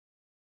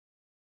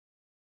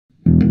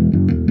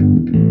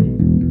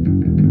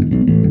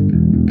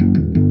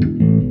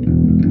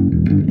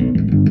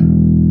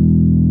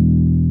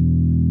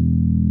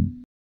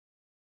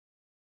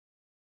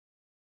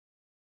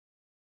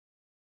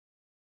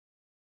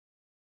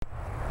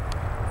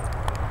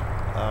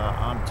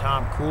I'm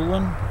Tom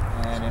Koolen,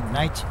 and in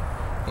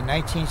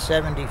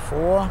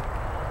 1974,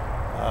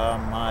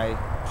 my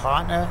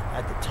partner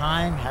at the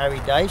time, Harry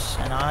Dice,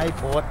 and I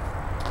bought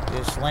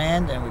this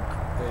land, and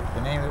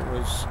the name of it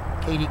was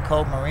Katy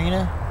Cove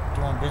Marina,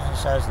 doing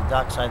business as the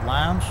Dockside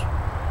Lounge.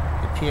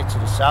 The pier to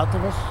the south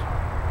of us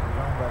was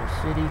owned by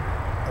the city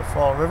of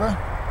Fall River.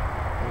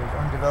 It was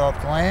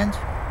undeveloped land,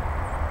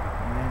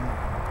 and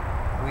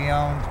we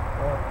owned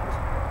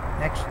the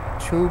next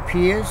two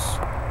piers,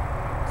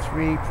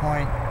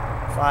 3.5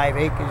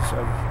 acres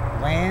of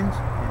land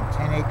and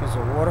 10 acres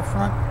of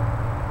waterfront.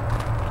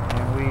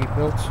 And we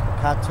built a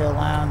cocktail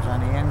lounge on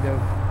the end of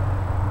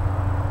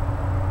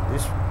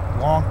this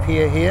long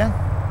pier here,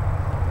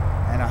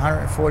 and a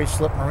 140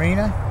 slip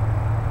marina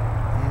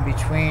in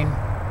between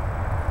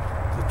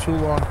the two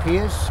long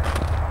piers.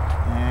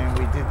 And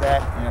we did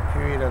that in a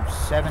period of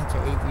 7 to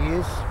 8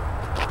 years.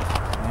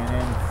 And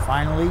then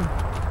finally,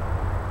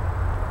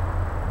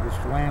 this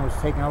land was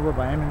taken over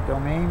by eminent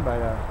domain by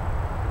the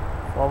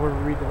Fall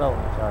River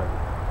Redevelopment Authority.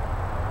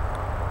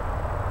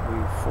 We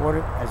fought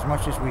it as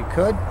much as we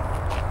could,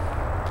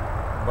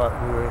 but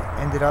we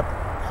ended up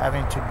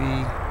having to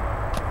be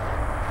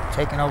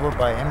taken over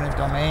by eminent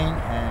domain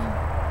and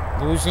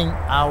losing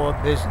our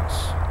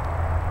business.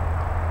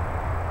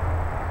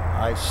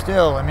 I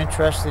still am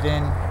interested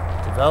in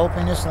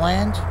developing this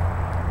land,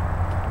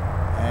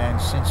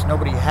 and since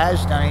nobody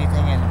has done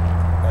anything in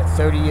a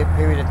 30-year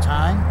period of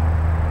time,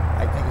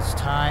 I think it's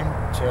time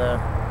to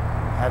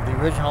have the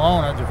original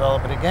owner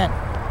develop it again.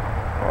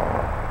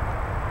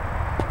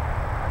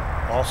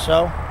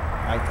 Also,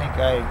 I think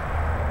I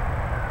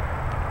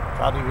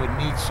probably would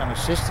need some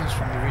assistance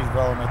from the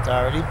Redevelopment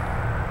Authority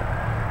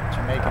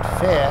to make it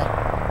fair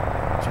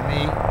to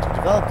me to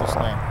develop this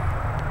land.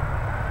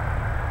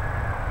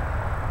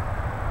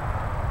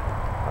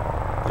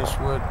 This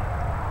would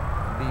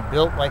be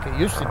built like it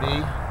used to be,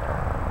 a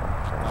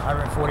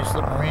 140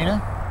 slip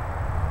marina,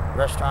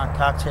 restaurant,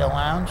 cocktail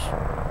lounge,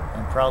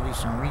 and probably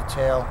some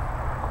retail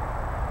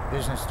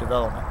business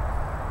development.